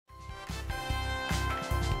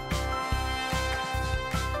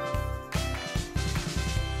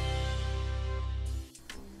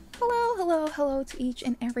Hello to each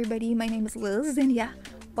and everybody. My name is Liz, and yeah,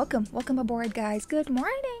 welcome aboard, guys. Good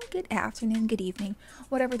morning, good afternoon, good evening,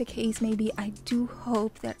 whatever the case may be. I do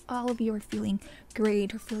hope that all of you are feeling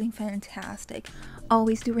great or feeling fantastic.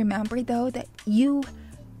 Always do remember, though, that you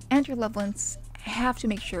and your loved ones have to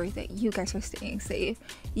make sure that you guys are staying safe,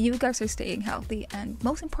 you guys are staying healthy, and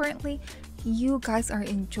most importantly, you guys are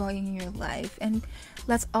enjoying your life. And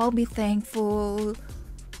let's all be thankful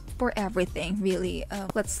for everything, really.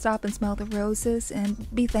 Let's stop and smell the roses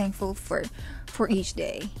and be thankful for each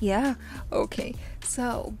day. Yeah, okay.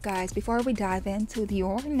 So guys, before we dive into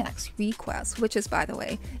your next request, which is, by the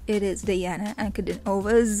way, it is Diana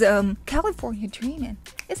Ankudinova's California Dreamin'.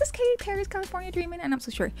 Is this Katy Perry's California Dreamin'? I'm not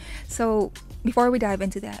so sure. So before we dive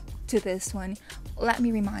into this one, let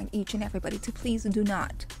me remind each and everybody to please do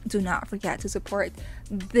not forget to support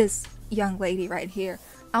this young lady right here.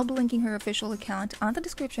 I'll be linking her official account on the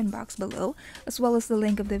description box below, as well as the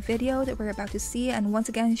link of the video that we're about to see. And once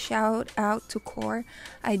again, shout out to Core.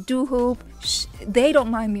 I do hope they don't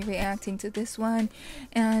mind me reacting to this one.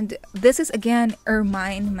 And this is again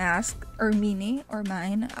Ermine mask, Ermine or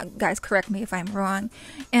mine. Guys, correct me if I'm wrong.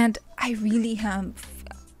 And I really am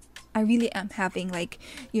having, like,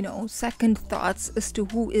 you know, second thoughts as to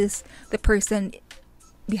who is the person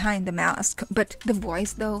behind the mask. But the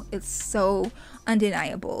voice, though, it's so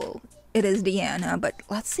undeniable. It is Diana. But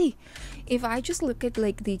let's see. If I just look at,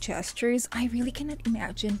 like, the gestures, I really cannot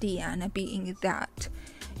imagine Diana being that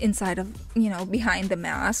inside of, you know, behind the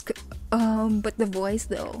mask. But the voice,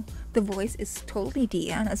 though, the voice is totally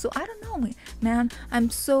Diana. So I don't know, man. I'm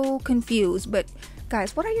so confused. But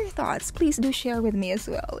guys, what are your thoughts? Please do share with me as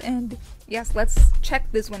well. And yes, let's check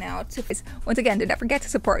this one out. So once again, do not forget to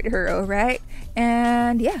support her, alright?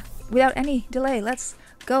 And yeah, without any delay, let's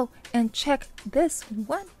go and check this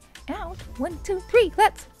one out. 1, 2, 3,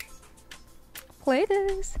 let's play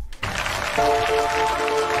this.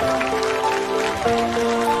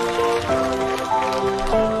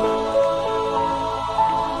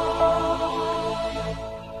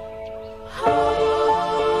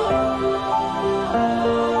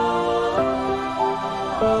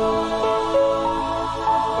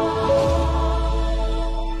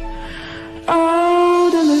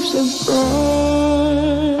 Burn,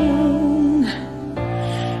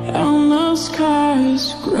 and the sky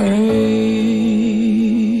is gray.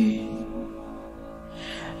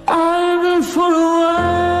 I've been for a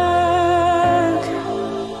walk,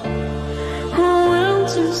 when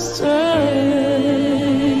to stay.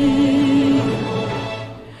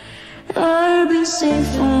 I'd be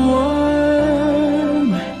safe and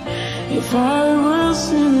warm if I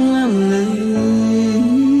was in LA.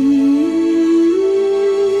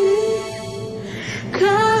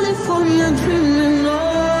 Dreaming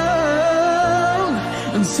on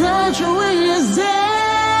and such a winter's day.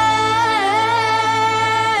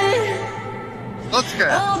 Let's go.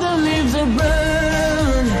 All the leaves are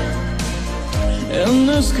burned and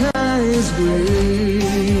the sky is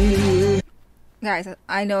gray. Guys,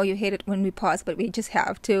 I know you hate it when we pause, but we just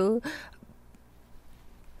have to.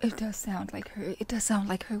 It does sound like her. It does sound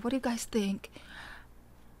like her. What do you guys think?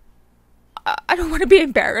 I don't want to be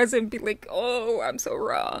embarrassed and be like, oh, I'm so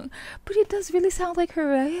wrong. But it does really sound like her,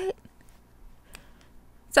 right?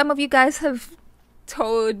 Some of you guys have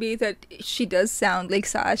told me that she does sound like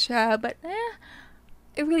Sasha, but I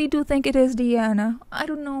really do think it is Diana. I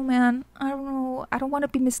don't know, man. I don't know. I don't want to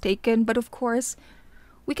be mistaken, but of course,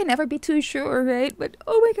 we can never be too sure, right? But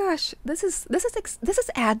oh my gosh, this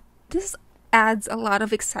adds a lot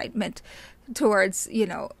of excitement towards, you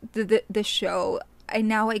know, the show.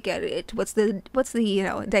 Now I get it. What's the you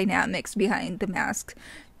know, dynamics behind the masked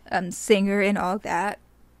singer and all that.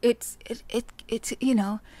 It's you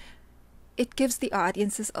know, it gives the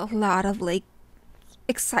audiences a lot of, like,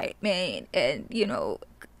 excitement and, you know,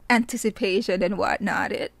 anticipation and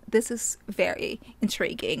whatnot. This is very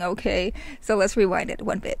intriguing. Okay, so let's rewind it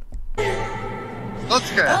one bit. Let's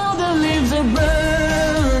go. All the leaves are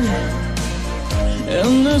burned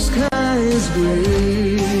and the sky is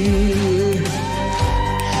gray.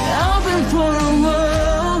 I've been for a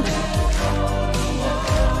walk,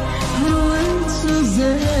 winter's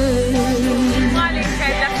day.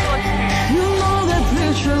 You know that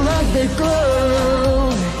picture like they go.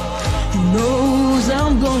 He knows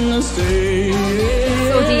I'm gonna stay.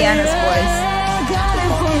 So Diana's voice.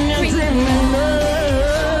 California dreaming now,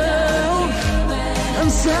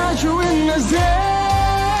 and such a winter's day.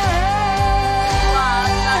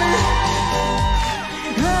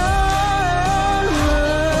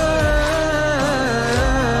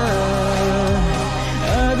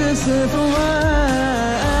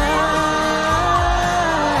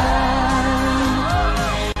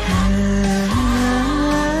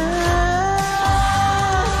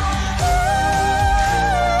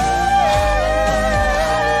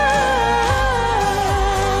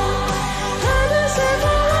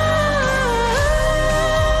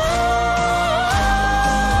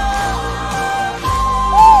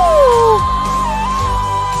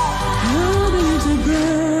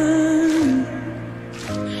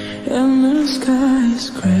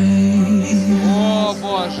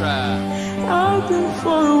 for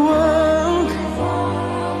a walk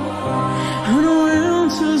on a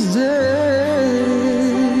winter's day.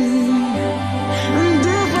 And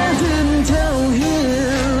if I didn't tell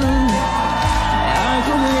him I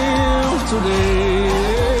could live today.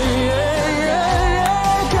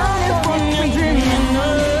 California dreaming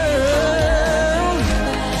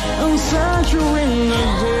on such a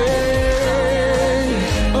winter's day.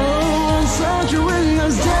 Oh, on such a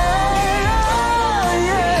winter's day.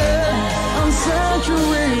 Yeah, on such a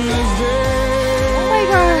winter's day. Oh my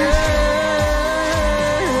gosh.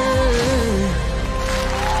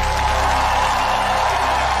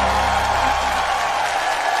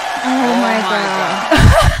 Oh my god.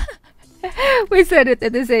 We said it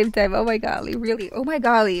at the same time. Oh my golly, really? Oh my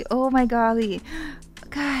golly. Oh my golly.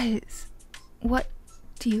 Guys, what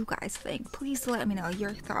do you guys think? Please let me know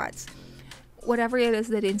your thoughts. Whatever it is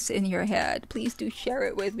that is in your head, please do share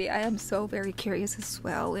it with me. I am so very curious as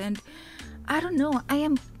well. And I don't know, I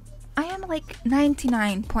am like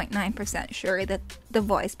 99.9% sure that the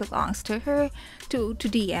voice belongs to her, to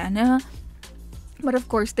Diana. But of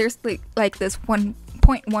course, there's like this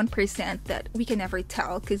 1.1% that we can never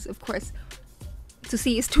tell, because of course, to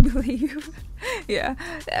see is to believe. Yeah,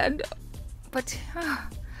 but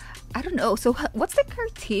I don't know. So what's the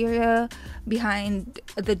criteria behind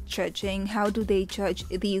the judging? How do they judge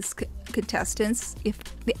these contestants?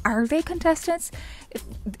 Are they contestants?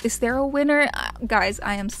 Is there a winner? Guys,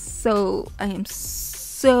 I am so,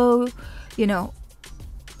 you know,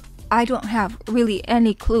 I don't have really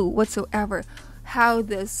any clue whatsoever how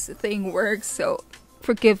this thing works, so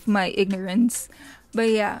forgive my ignorance. But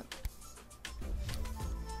yeah,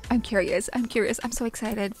 I'm curious. I'm so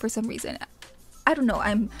excited for some reason. I don't know,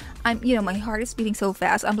 I'm you know, my heart is beating so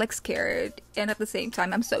fast. I'm like scared, and at the same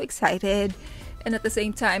time I'm so excited, and at the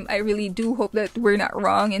same time I really do hope that we're not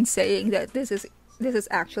wrong in saying that this is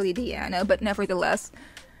actually Diana. But nevertheless,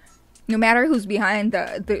 no matter who's behind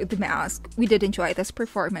the mask, we did enjoy this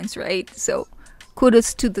performance, right? So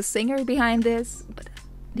kudos to the singer behind this. But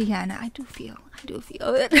Diana, I do feel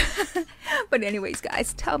it. But anyways,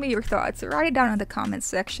 guys, tell me your thoughts. Write it down in the comment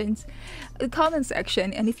section.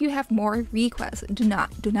 And if you have more requests, do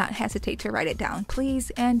not hesitate to write it down, please.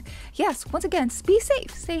 And yes, once again, be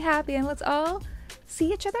safe, stay happy, and let's all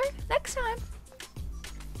see each other next time.